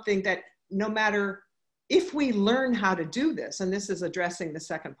is something that no matter, if we learn how to do this, and this is addressing the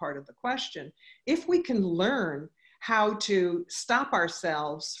second part of the question, if we can learn how to stop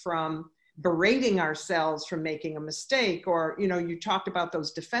ourselves from berating ourselves from making a mistake, or, you talked about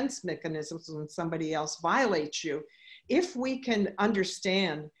those defense mechanisms when somebody else violates you. If we can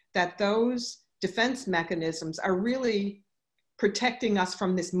understand that those defense mechanisms are really protecting us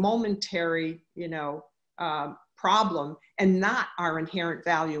from this momentary, problem, and not our inherent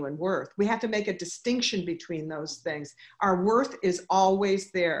value and worth. We have to make a distinction between those things. Our worth is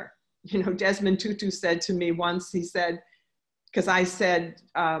always there. Desmond Tutu said to me once, he said, because I said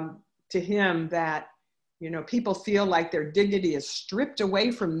to him that, people feel like their dignity is stripped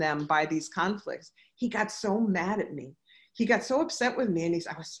away from them by these conflicts. He got so mad at me. He got so upset with me, and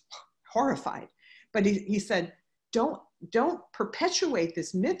I was horrified. But he said, don't perpetuate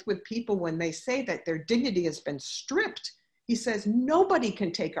this myth with people when they say that their dignity has been stripped. He says, nobody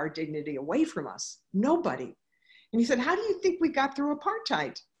can take our dignity away from us. Nobody. And he said, how do you think we got through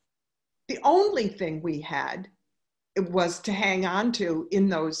apartheid? The only thing we had, it was to hang on to in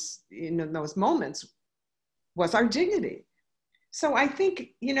those moments, was our dignity. So I think,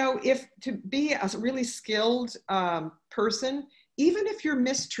 if to be a really skilled person, even if you're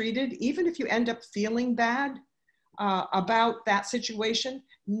mistreated, even if you end up feeling bad about that situation,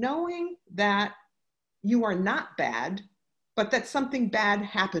 knowing that you are not bad, but that something bad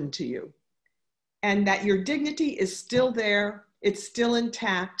happened to you, and that your dignity is still there, it's still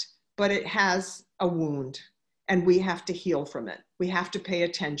intact, but it has a wound, and we have to heal from it. We have to pay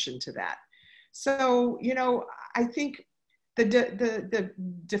attention to that. So, I think the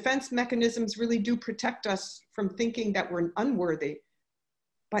defense mechanisms really do protect us from thinking that we're unworthy.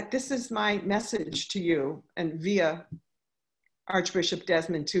 But this is my message to you, and via Archbishop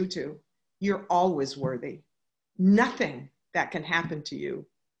Desmond Tutu: you're always worthy. Nothing that can happen to you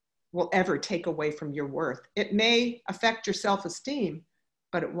will ever take away from your worth. It may affect your self-esteem,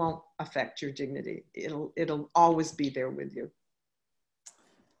 but it won't affect your dignity. It'll always be there with you.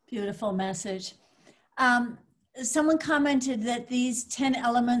 Beautiful message. Someone commented that these 10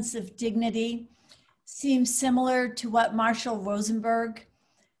 elements of dignity seem similar to what Marshall Rosenberg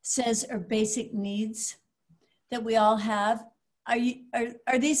says are basic needs that we all have.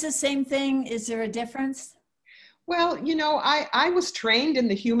 Are these the same thing? Is there a difference? Well, I was trained in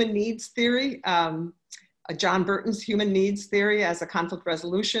the human needs theory, John Burton's human needs theory, as a conflict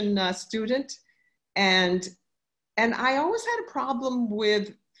resolution student. And I always had a problem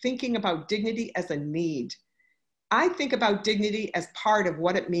with thinking about dignity as a need. I think about dignity as part of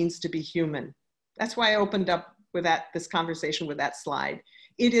what it means to be human. That's why I opened up with this conversation with that slide.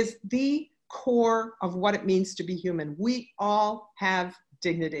 It is the core of what it means to be human. We all have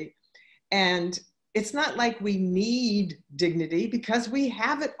dignity. And it's not like we need dignity, because we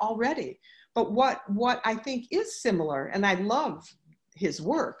have it already. But what I think is similar, and I love his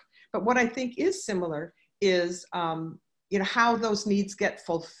work, but what I think is similar is how those needs get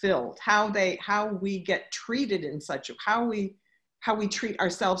fulfilled, how we get treated in how we treat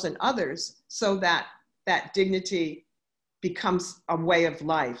ourselves and others, so that dignity becomes a way of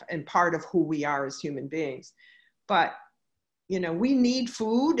life and part of who we are as human beings. But we need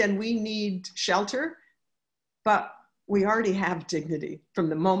food and we need shelter, but we already have dignity from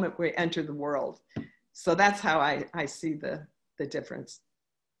the moment we enter the world. So that's how I see the difference.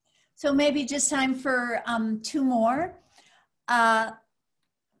 So maybe just time for 2 more.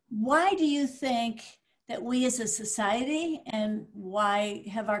 Why do you think that we as a society, and why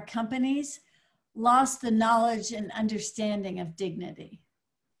have our companies lost the knowledge and understanding of dignity?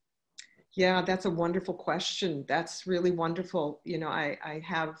 Yeah, that's a wonderful question. That's really wonderful. I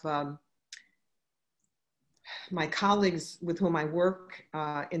have my colleagues with whom I work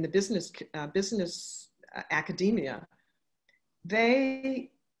in the business academia. They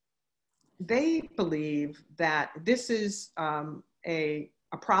believe that this is a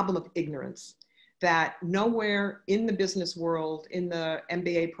a problem of ignorance, that nowhere in the business world, in the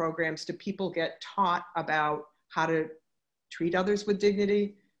MBA programs, do people get taught about how to treat others with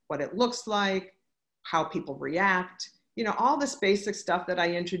dignity, what it looks like, how people react, you know, all this basic stuff that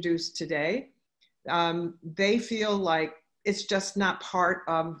I introduced today. They feel like it's just not part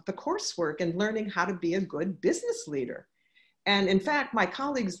of the coursework and learning how to be a good business leader. And in fact, my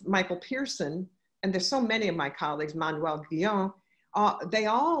colleagues, Michael Pearson, and there's so many of my colleagues, Manuel Guillon, they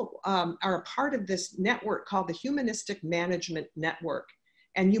all are a part of this network called the Humanistic Management Network.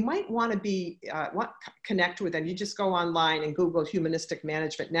 And you might want to connect with them. You just go online and Google Humanistic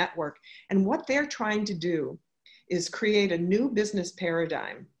Management Network. And what they're trying to do is create a new business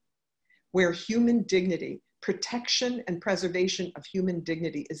paradigm where human dignity, protection and preservation of human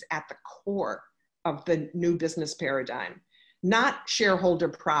dignity is at the core of the new business paradigm. Not shareholder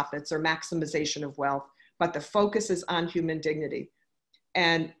profits or maximization of wealth, but the focus is on human dignity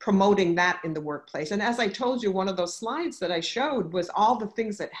and promoting that in the workplace. And as I told you, one of those slides that I showed was all the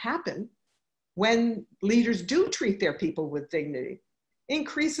things that happen when leaders do treat their people with dignity.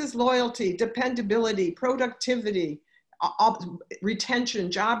 Increases loyalty, dependability, productivity,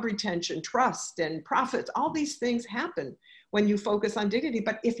 retention, job retention, trust, and profits. All these things happen when you focus on dignity.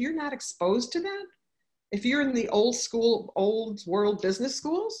 But if you're not exposed to that, if you're in the old world business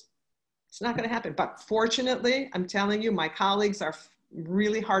schools, it's not going to happen. But fortunately, I'm telling you, my colleagues are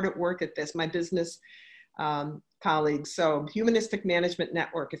really hard at work at this, my business colleagues. So Humanistic Management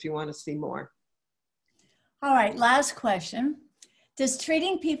Network, if you want to see more. All right, last question. Does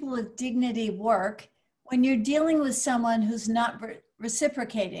treating people with dignity work when you're dealing with someone who's not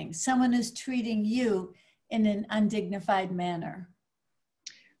reciprocating, someone who's treating you in an undignified manner?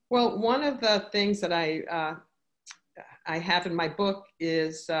 Well, one of the things that I have in my book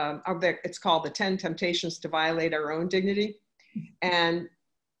is, it's called The 10 Temptations to Violate Our Own Dignity. And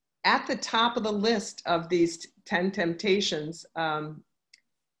at the top of the list of these 10 temptations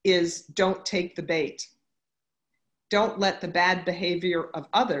is don't take the bait. Don't let the bad behavior of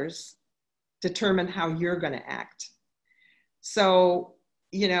others determine how you're going to act. So,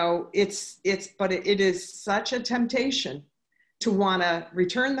 you know, it is such a temptation to want to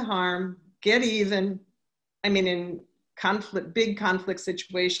return the harm, get even. I mean, in big conflict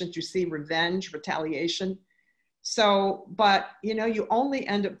situations, you see revenge, retaliation. So, but, you know, you only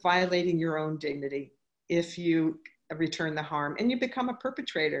end up violating your own dignity if you return the harm and you become a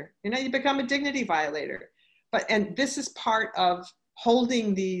perpetrator, you know, you become a dignity violator. And this is part of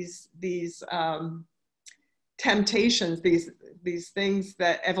holding these temptations, these things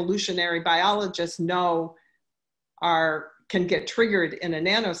that evolutionary biologists know can get triggered in a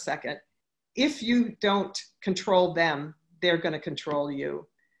nanosecond. If you don't control them, they're going to control you.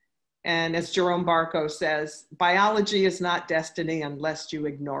 And as Jerome Barco says, biology is not destiny unless you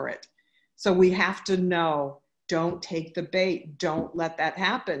ignore it. So we have to know, don't take the bait. Don't let that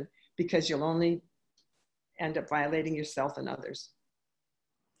happen, because you'll only end up violating yourself and others.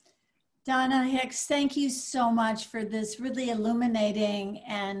 Donna, Hicks, thank you so much for this really illuminating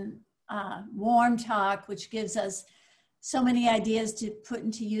and warm talk, which gives us so many ideas to put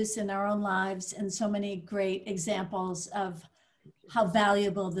into use in our own lives and so many great examples of how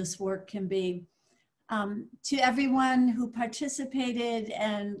valuable this work can be. To everyone who participated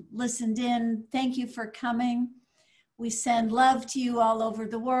and listened in, thank you for coming. We send love to you all over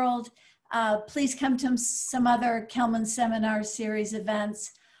the world. Please come to some other Kelman Seminar Series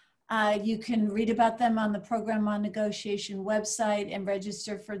events. You can read about them on the Program on Negotiation website and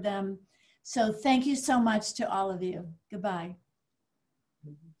register for them. So thank you so much to all of you. Goodbye.